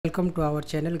Welcome to our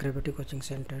channel Gravity Coaching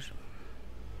Center.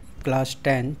 Class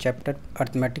 10 chapter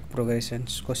Arithmetic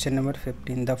Progressions. Question number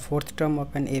 15. The fourth term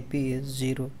of an AP is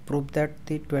 0. Prove that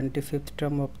the 25th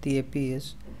term of the AP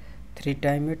is 3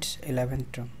 times its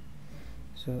 11th term.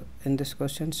 So in this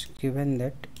question is given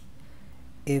that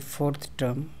a fourth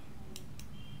term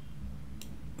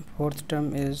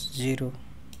is 0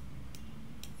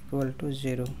 equal to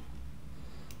 0.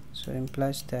 So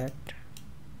implies that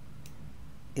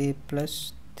a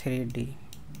plus 3d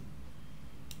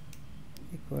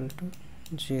equal to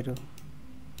 0.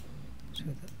 So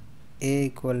the a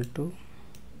equal to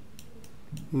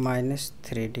minus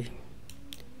 3d,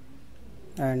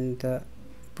 and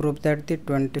prove that the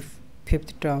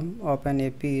 25th term of an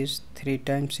AP is 3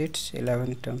 times its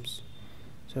 11 terms.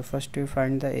 So first we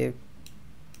find the a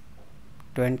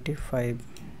 25.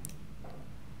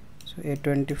 So a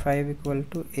 25 equal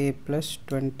to a plus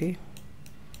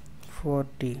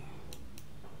 24d,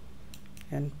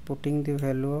 and putting the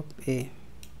value of a.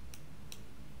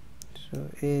 So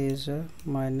a is a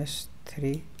minus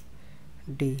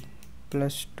 3d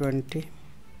plus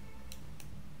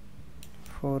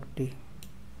 24d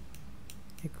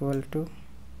equal to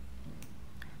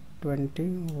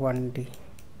 21d,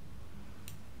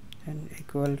 and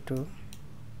equal to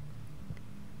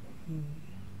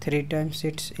 3 times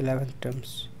its 11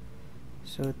 terms.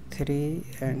 So 3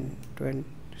 and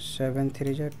 7 3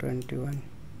 is 21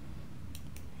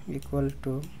 equal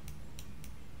to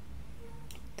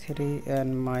 3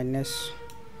 and minus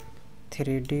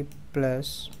 3d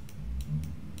plus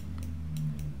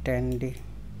 10d,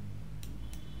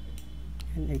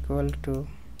 and equal to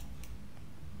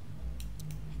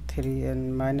 3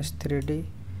 and minus 3d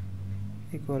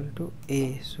equal to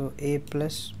a. So a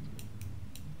plus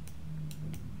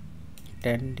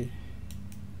 10d.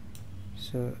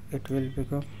 So it will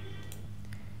become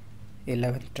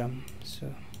 11th term.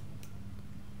 So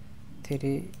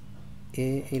 3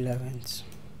 a 11s.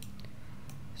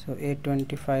 So a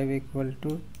 25 equal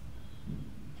to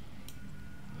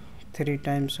 3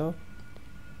 times of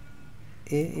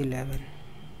a 11.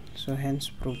 So hence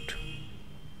proved.